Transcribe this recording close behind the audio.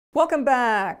Welcome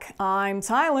back! I'm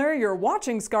Tyler, you're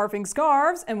watching Scarfing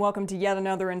Scarves, and welcome to yet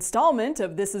another installment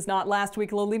of This Is Not Last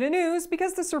Week Lolita News,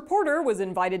 because this reporter was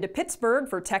invited to Pittsburgh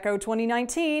for Tekko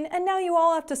 2019, and now you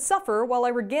all have to suffer while I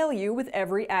regale you with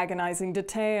every agonizing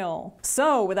detail.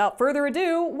 So, without further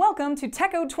ado, welcome to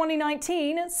Tekko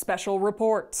 2019 Special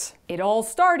Report. It all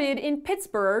started in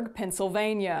Pittsburgh,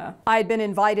 Pennsylvania. I had been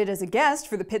invited as a guest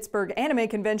for the Pittsburgh anime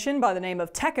convention by the name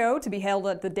of Tekko to be held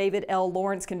at the David L.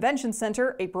 Lawrence Convention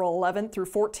Center April 11th through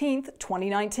 14th,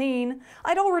 2019.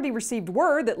 I'd already received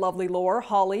word that Lovely Lore,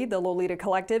 Holly, the Lolita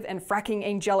Collective, and fracking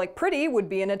Angelic Pretty would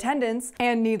be in attendance,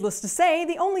 and needless to say,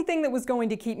 the only thing that was going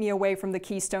to keep me away from the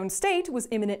Keystone State was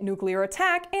imminent nuclear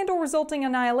attack and or resulting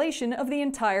annihilation of the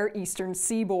entire eastern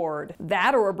seaboard.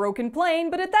 That or a broken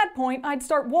plane, but at that point I'd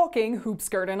start walking hoop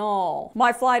skirt and all.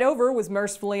 My flight over was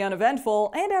mercifully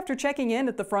uneventful, and after checking in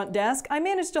at the front desk, I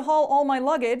managed to haul all my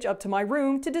luggage up to my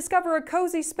room to discover a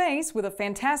cozy space with a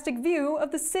fantastic view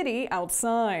of the city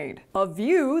outside. A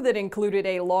view that included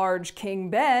a large king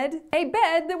bed, a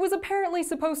bed that was apparently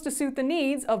supposed to suit the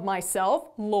needs of myself,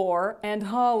 Lore, and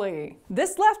Holly.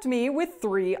 This left me with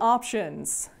three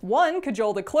options. 1,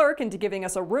 cajole the clerk into giving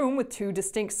us a room with 2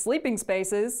 distinct sleeping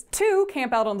spaces. 2,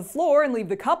 camp out on the floor and leave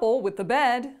the couple with the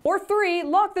bed. Or 3,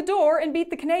 lock the door and beat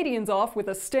the Canadians off with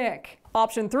a stick.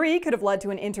 Option 3 could have led to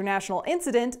an international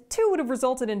incident, 2 would have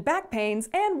resulted in back pains,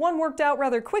 and 1 worked out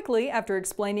rather quickly after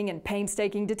explaining in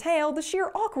painstaking detail the sheer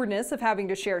awkwardness of having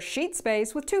to share sheet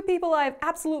space with 2 people I have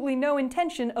absolutely no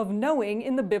intention of knowing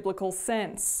in the biblical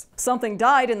sense. Something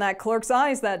died in that clerk's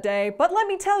eyes that day, but let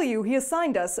me tell you, he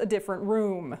assigned us a different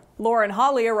room. Laura and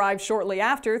Holly arrived shortly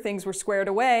after things were squared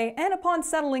away, and upon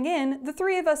settling in, the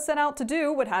 3 of us set out to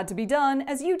do what had to be done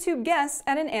as YouTube guests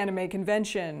at an anime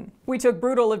convention. We took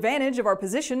brutal advantage of our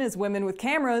position as women with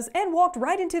cameras and walked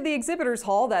right into the exhibitors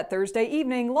hall that Thursday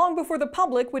evening long before the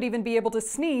public would even be able to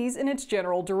sneeze in its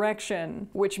general direction.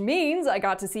 Which means I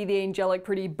got to see the Angelic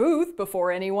Pretty booth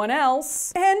before anyone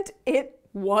else, and it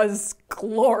was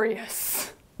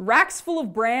glorious. Racks full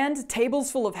of brand,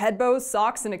 tables full of head bows,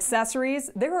 socks, and accessories,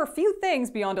 there are few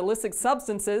things beyond illicit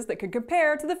substances that could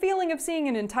compare to the feeling of seeing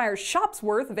an entire shop's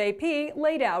worth of AP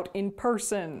laid out in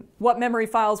person. What memory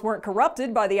files weren't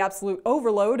corrupted by the absolute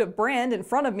overload of brand in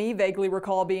front of me vaguely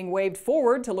recall being waved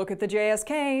forward to look at the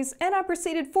JSKs, and I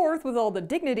proceeded forth with all the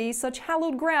dignity such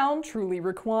hallowed ground truly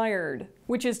required.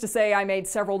 Which is to say, I made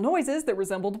several noises that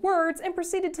resembled words and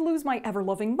proceeded to lose my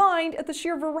ever-loving mind at the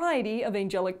sheer variety of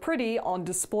Angelic Pretty on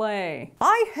display.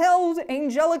 I held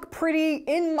Angelic Pretty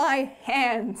in my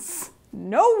hands.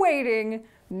 No waiting,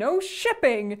 no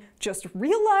shipping, just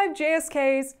real live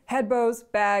JSKs, head bows,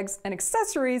 bags, and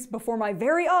accessories before my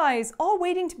very eyes, all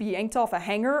waiting to be yanked off a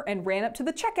hanger and ran up to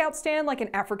the checkout stand like an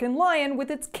African lion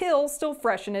with its kill still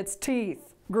fresh in its teeth.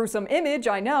 Gruesome image,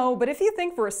 I know, but if you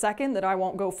think for a second that I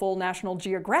won't go full National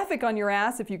Geographic on your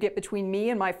ass if you get between me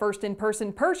and my first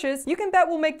in-person purchase, you can bet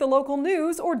we'll make the local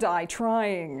news or die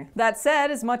trying. That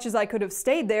said, as much as I could have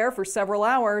stayed there for several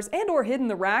hours and or hidden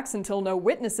the racks until no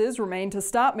witnesses remained to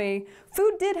stop me,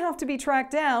 food did have to be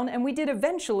tracked down, and we did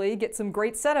eventually get some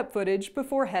great setup footage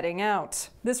before heading out.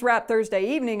 This wrapped Thursday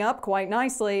evening up quite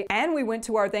nicely, and we went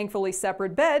to our thankfully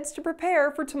separate beds to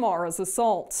prepare for tomorrow's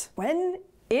assault. When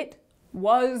it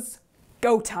was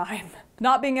go time.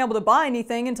 Not being able to buy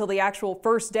anything until the actual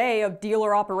first day of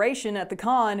dealer operation at the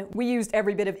con, we used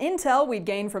every bit of intel we'd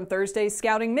gained from Thursday's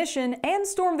scouting mission and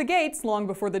stormed the gates long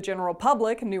before the general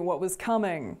public knew what was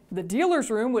coming. The dealer's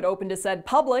room would open to said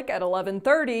public at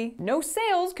 11:30, no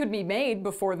sales could be made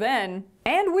before then,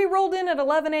 and we rolled in at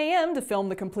 11 a.m. to film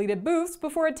the completed booths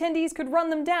before attendees could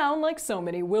run them down like so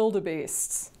many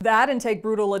wildebeests. That and take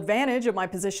brutal advantage of my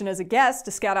position as a guest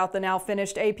to scout out the now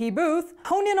finished AP booth,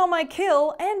 hone in on my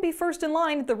kill, and be first in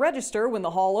line at the register when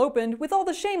the hall opened with all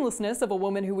the shamelessness of a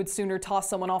woman who would sooner toss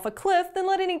someone off a cliff than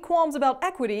let any qualms about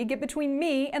equity get between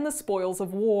me and the spoils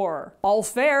of war.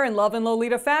 All's fair in love and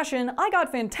Lolita fashion, I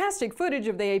got fantastic footage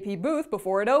of the AP booth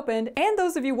before it opened, and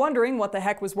those of you wondering what the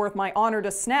heck was worth my honor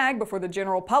to snag before the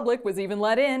general public was even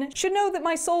let in should know that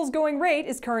my soul's going rate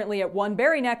is currently at 1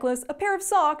 berry necklace, a pair of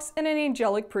socks, and an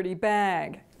Angelic Pretty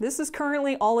bag. This is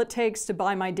currently all it takes to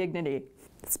buy my dignity.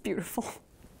 It's beautiful.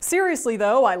 Seriously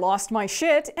though, I lost my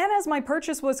shit, and as my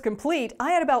purchase was complete, I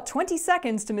had about 20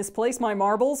 seconds to misplace my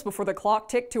marbles before the clock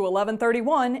ticked to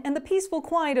 11:31 and the peaceful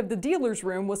quiet of the dealer's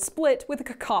room was split with a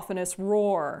cacophonous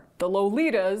roar. The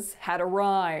Lolitas had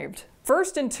arrived.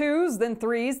 First in 2s, then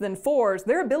 3s, then 4s,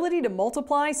 their ability to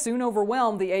multiply soon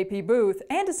overwhelmed the AP booth,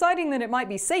 and deciding that it might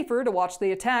be safer to watch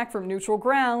the attack from neutral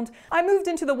ground, I moved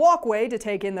into the walkway to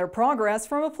take in their progress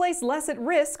from a place less at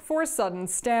risk for a sudden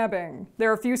stabbing.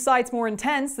 There are few sights more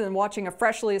intense than watching a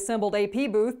freshly assembled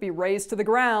AP booth be razed to the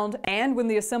ground, and when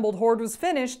the assembled horde was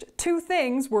finished, 2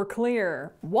 things were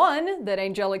clear. 1, that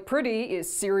Angelic Pretty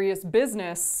is serious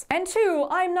business, and 2,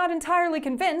 I'm not entirely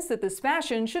convinced that this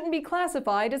fashion shouldn't be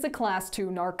classified as a Class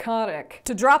 2 narcotic.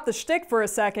 To drop the shtick for a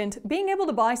second, being able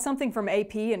to buy something from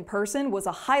AP in person was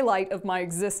a highlight of my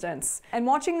existence, and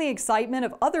watching the excitement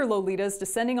of other Lolitas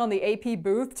descending on the AP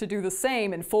booth to do the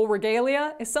same in full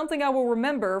regalia is something I will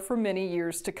remember for many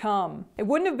years to come. It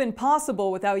wouldn't have been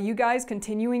possible without you guys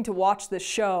continuing to watch this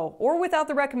show, or without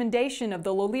the recommendation of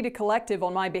the Lolita Collective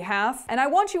on my behalf, and I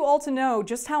want you all to know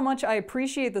just how much I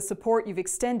appreciate the support you've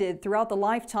extended throughout the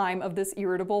lifetime of this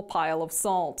irritable pile of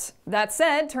salt. That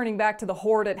said, turning back to the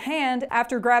horde at hand,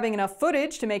 after grabbing enough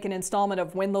footage to make an installment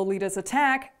of When Lolitas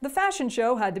Attack, the fashion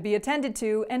show had to be attended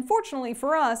to, and fortunately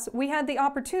for us, we had the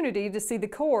opportunity to see the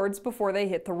cords before they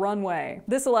hit the runway.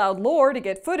 This allowed Lore to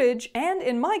get footage, and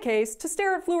in my case, to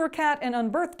stare at Fleur Cat and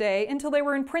Unbirthday until they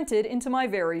were imprinted into my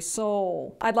very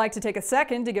soul. I'd like to take a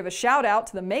second to give a shout out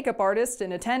to the makeup artist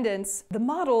in attendance. The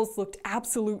models looked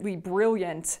absolutely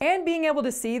brilliant, and being able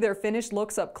to see their finished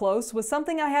looks up close was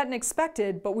something I hadn't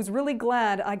expected, but was really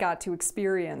glad I got to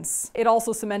experience. It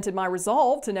also cemented my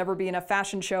resolve to never be in a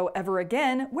fashion show ever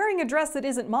again, wearing a dress that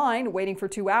isn't mine, waiting for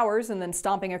 2 hours, and then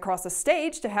stomping across a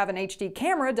stage to have an HD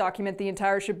camera document the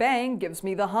entire shebang gives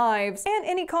me the hives, and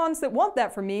any cons that want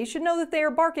that from me should know that they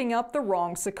are barking up the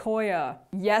wrong sequoia.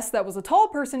 Yes, that was a tall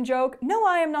person joke. No,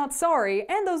 I am not sorry,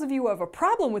 and those of you who have a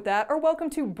problem with that are welcome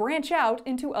to branch out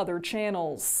into other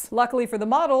channels. Luckily for the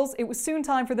models, it was soon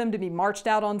time for them to be marched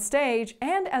out on stage,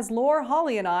 and as Lore,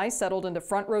 Holly, and I settled into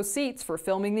front row seats for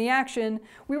filming the action,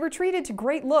 we were treated to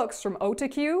great looks from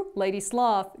Otaku, Lady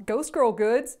Sloth, Ghost Girl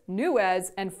Goods,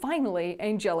 Nuez, and finally,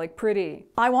 Angelic Pretty.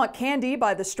 I Want Candy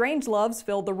by the Strangeloves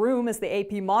filled the room as the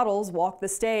AP models walked the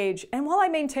stage, and while I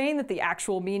maintain that the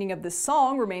actual meaning of this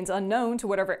song remains unknown to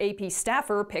whatever AP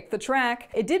staffer picked the track,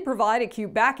 it did provide a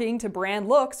cute backing to brand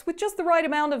looks with just the right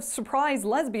amount of surprise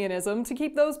lesbianism to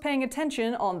keep those paying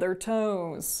attention on their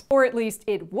toes. Or at least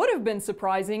it would have been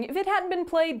surprising if it hadn't been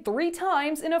played 3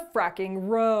 times in a fracking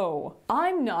row.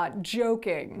 I'm not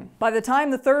joking. By the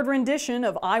time the 3rd rendition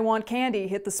of I Want Candy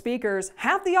hit the speakers,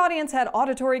 half the audience had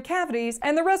auditory cavities,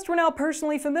 and the rest were now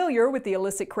personally familiar with the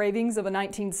illicit cravings of a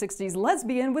 1960s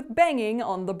lesbian with banging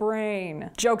on the brain.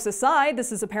 Jokes aside,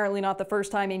 this is apparently not the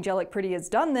first time Angelic Pretty has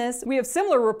done this. We have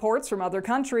similar reports from other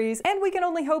countries, and we can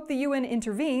only hope the UN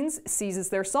intervenes, seizes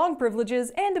their song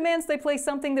privileges, and demands they play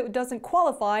something that doesn't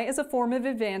qualify as a form of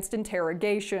advanced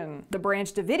interrogation. The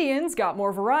Branch Davidians got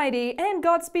more variety, and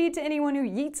Godspeed to anyone who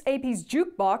yeets AP's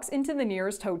jukebox into the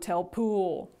nearest hotel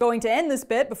pool. Going to end this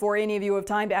bit before any of you have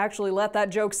time to actually let that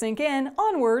joke sink in,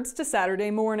 onwards to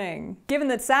Saturday morning. Given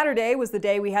that Saturday was the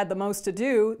day we had the most to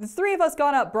do, the 3 of us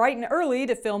got up bright and early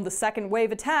to film the 2nd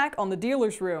wave attack on the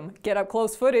dealer's room, get up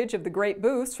close footage of the great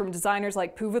booths from designers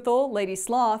like Puvathal, Lady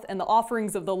Sloth, and the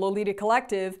offerings of the Lolita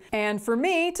Collective, and for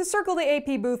me to circle the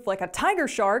AP booth like a tiger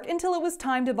shark until it was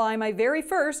time to buy my very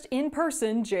first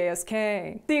in-person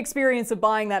JSK. The experience of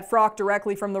buying that frock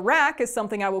directly from the rack is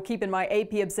something I will keep in my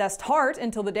AP-obsessed heart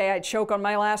until the day I choke on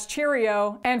my last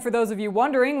Cheerio. And for those of you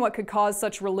wondering what could cause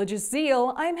such religious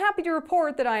zeal, I am happy to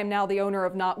report that I am now the owner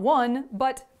of not 1,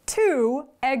 but 2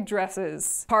 egg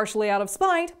dresses. Partially out of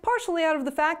spite, partially out of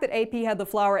the fact that AP had the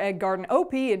Flower Egg Garden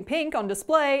OP in pink on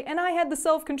display, and I had the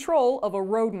self-control of a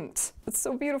rodent. It's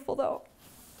so beautiful though.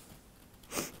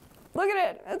 Look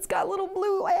at it, it's got little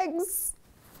blue eggs.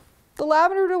 The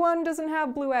lavender one doesn't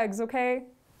have blue eggs, okay?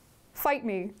 Fight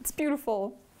me, it's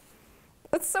beautiful.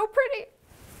 It's so pretty.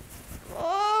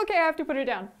 Okay, I have to put it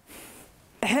down.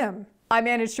 Ahem. I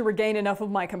managed to regain enough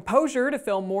of my composure to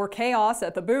film more chaos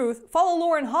at the booth, follow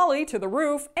Lore and Holly to the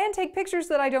roof, and take pictures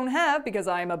that I don't have because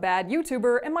I am a bad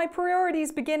YouTuber and my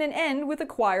priorities begin and end with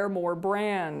acquire more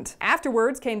brand.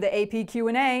 Afterwards came the AP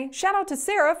Q&A. Shout out to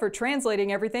Sarah for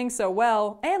translating everything so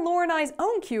well, and Lore and I's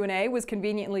own Q&A was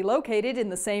conveniently located in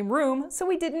the same room, so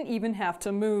we didn't even have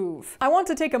to move. I want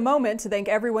to take a moment to thank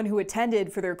everyone who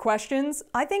attended for their questions.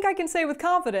 I think I can say with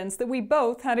confidence that we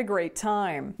both had a great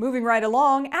time. Moving right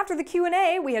along, after the Q&A,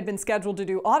 we had been scheduled to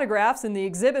do autographs in the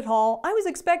exhibit hall. I was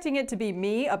expecting it to be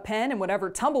me, a pen, and whatever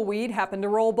tumbleweed happened to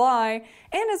roll by.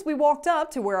 And as we walked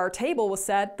up to where our table was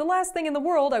set, the last thing in the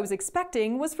world I was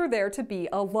expecting was for there to be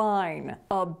a line.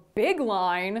 A big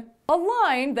line. A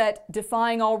line that,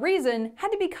 defying all reason, had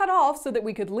to be cut off so that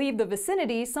we could leave the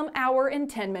vicinity some hour and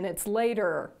 10 minutes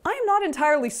later. I am not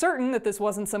entirely certain that this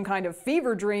wasn't some kind of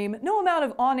fever dream. No amount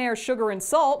of on-air sugar and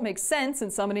salt makes sense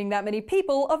in summoning that many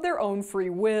people of their own free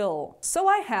will. So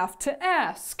I have to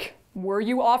ask, were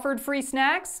you offered free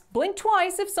snacks? Blink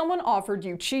twice if someone offered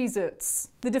you Cheez-Its.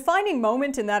 The defining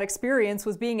moment in that experience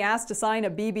was being asked to sign a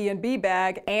BB&B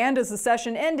bag, and as the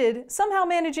session ended, somehow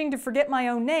managing to forget my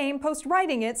own name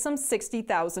post-writing it some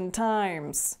 60,000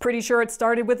 times. Pretty sure it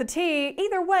started with a T.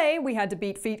 Either way, we had to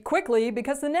beat feet quickly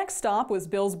because the next stop was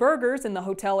Bill's Burgers in the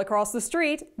hotel across the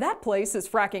street. That place is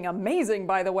fracking amazing,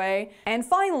 by the way. And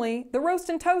finally, the Roast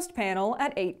and Toast panel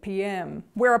at 8 p.m.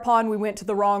 Whereupon we went to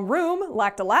the wrong room,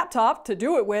 lacked a laptop to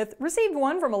do it with, received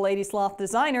one from a lady sloth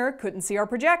designer, couldn't see our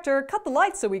projector, cut the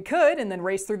lights so we could, and then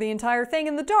raced through the entire thing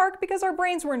in the dark because our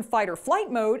brains were in fight or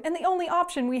flight mode and the only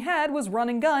option we had was run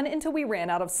and gun until we ran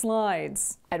out of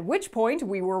slides. At which point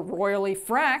we were royally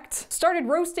fracked, started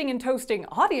roasting and toasting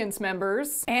audience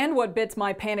members, and what bits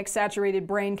my panic-saturated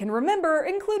brain can remember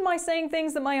include my saying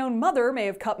things that my own mother may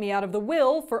have cut me out of the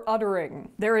will for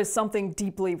uttering. There is something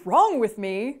deeply wrong with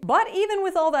me, but even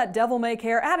with all that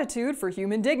devil-may-care attitude for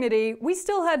human dignity, we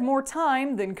still had more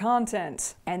time than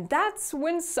content. And that's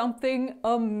when something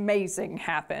amazing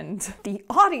happened. The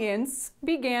audience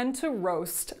began to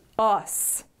roast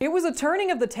us. It was a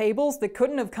turning of the tables that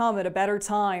couldn't have come at a better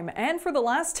time, and for the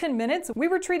last 10 minutes, we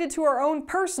were treated to our own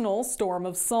personal storm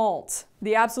of salt.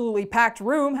 The absolutely packed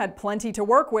room had plenty to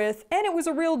work with, and it was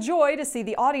a real joy to see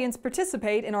the audience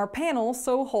participate in our panel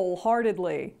so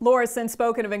wholeheartedly. Laura's since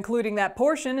spoken of including that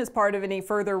portion as part of any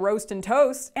further roast and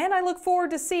toast, and I look forward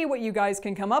to see what you guys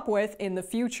can come up with in the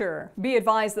future. Be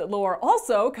advised that Laura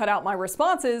also cut out my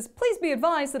responses. Please be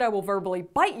advised that I will verbally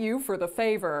bite you for the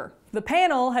favor. The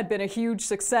panel had been a huge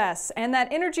success, and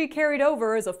that energy carried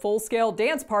over as a full-scale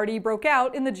dance party broke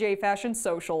out in the J-Fashion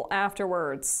social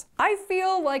afterwards. I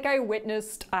feel like I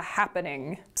witnessed a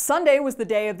happening. Sunday was the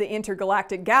day of the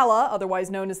Intergalactic Gala, otherwise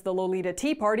known as the Lolita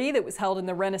Tea Party, that was held in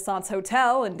the Renaissance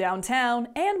Hotel in downtown,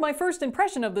 and my first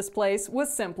impression of this place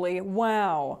was simply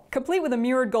wow. Complete with a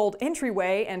mirrored gold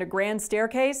entryway and a grand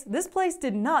staircase, this place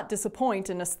did not disappoint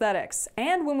in aesthetics.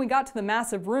 And when we got to the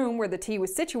massive room where the tea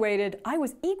was situated, I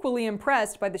was equally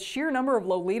impressed by the sheer number of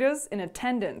Lolitas in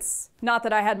attendance. Not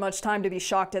that I had much time to be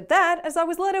shocked at that, as I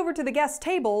was led over to the guest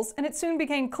tables, and it soon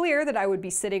became clear that I would be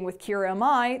sitting with Kira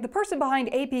Amai, the person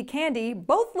behind AP Candy,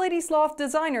 both Lady Sloth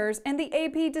designers, and the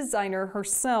AP designer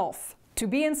herself. To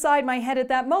be inside my head at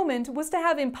that moment was to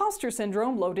have imposter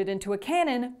syndrome loaded into a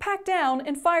cannon, packed down,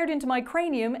 and fired into my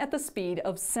cranium at the speed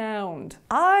of sound.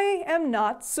 I am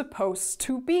not supposed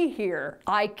to be here.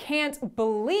 I can't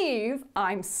believe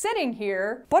I'm sitting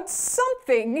here, but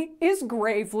something is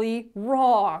gravely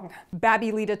wrong.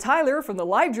 Babby Lita Tyler from the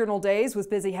LiveJournal days was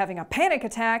busy having a panic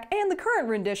attack, and the current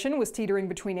rendition was teetering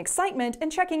between excitement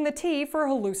and checking the tea for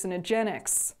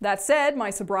hallucinogenics. That said, my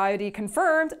sobriety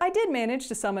confirmed, I did manage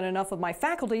to summon enough of my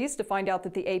faculties to find out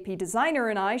that the AP designer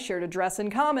and I shared a dress in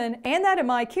common, and that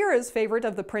Amai Kira's favorite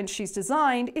of the prints she's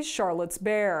designed is Charlotte's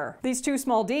bear. These two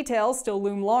small details still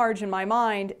loom large in my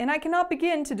mind, and I cannot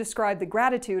begin to describe the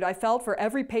gratitude I felt for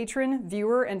every patron,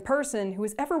 viewer, and person who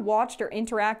has ever watched or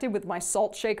interacted with my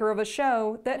salt shaker of a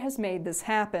show that has made this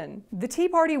happen. The tea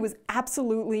party was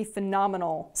absolutely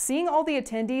phenomenal. Seeing all the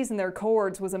attendees and their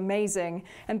cohorts was amazing,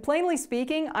 and plainly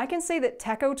speaking, I can say that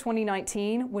Tekko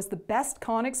 2019 was the best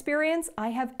con experience I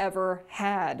have ever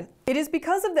had. It is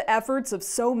because of the efforts of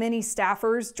so many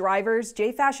staffers, drivers,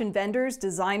 J-Fashion vendors,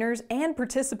 designers, and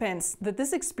participants that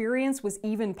this experience was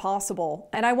even possible.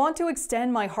 And I want to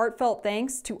extend my heartfelt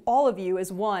thanks to all of you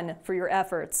as one for your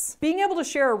efforts. Being able to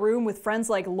share a room with friends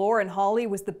like Laura and Holly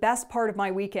was the best part of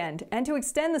my weekend, and to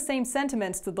extend the same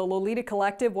sentiments to the Lolita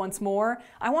Collective once more,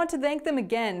 I want to thank them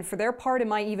again for their part in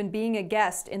my even being a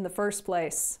guest in the first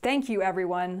place. Thank you,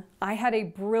 everyone. I had a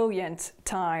brilliant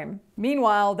time.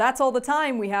 Meanwhile, that's all the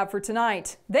time we have for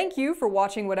tonight. Thank you for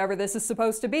watching whatever this is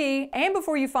supposed to be, and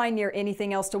before you find near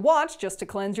anything else to watch just to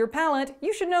cleanse your palate,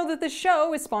 you should know that this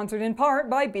show is sponsored in part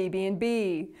by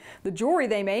BB&B. The jewelry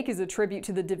they make is a tribute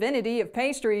to the divinity of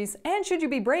pastries, and should you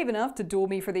be brave enough to duel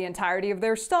me for the entirety of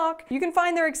their stock, you can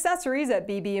find their accessories at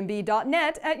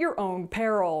bbnb.net at your own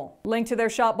peril. Link to their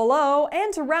shop below,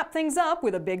 and to wrap things up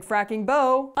with a big fracking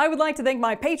bow, I would like to thank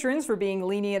my patrons for being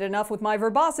lenient enough with my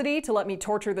verbosity to let me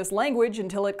torture this this language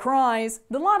until it cries.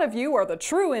 The lot of you are the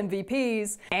true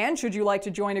MVPs. And should you like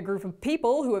to join a group of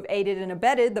people who have aided and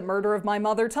abetted the murder of my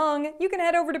mother tongue, you can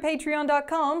head over to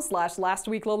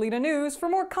patreon.com/lastweeklolitanews for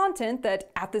more content that,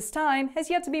 at this time, has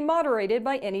yet to be moderated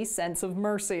by any sense of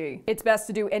mercy. It's best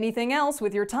to do anything else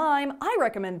with your time. I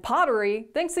recommend pottery.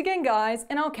 Thanks again, guys,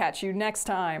 and I'll catch you next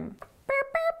time.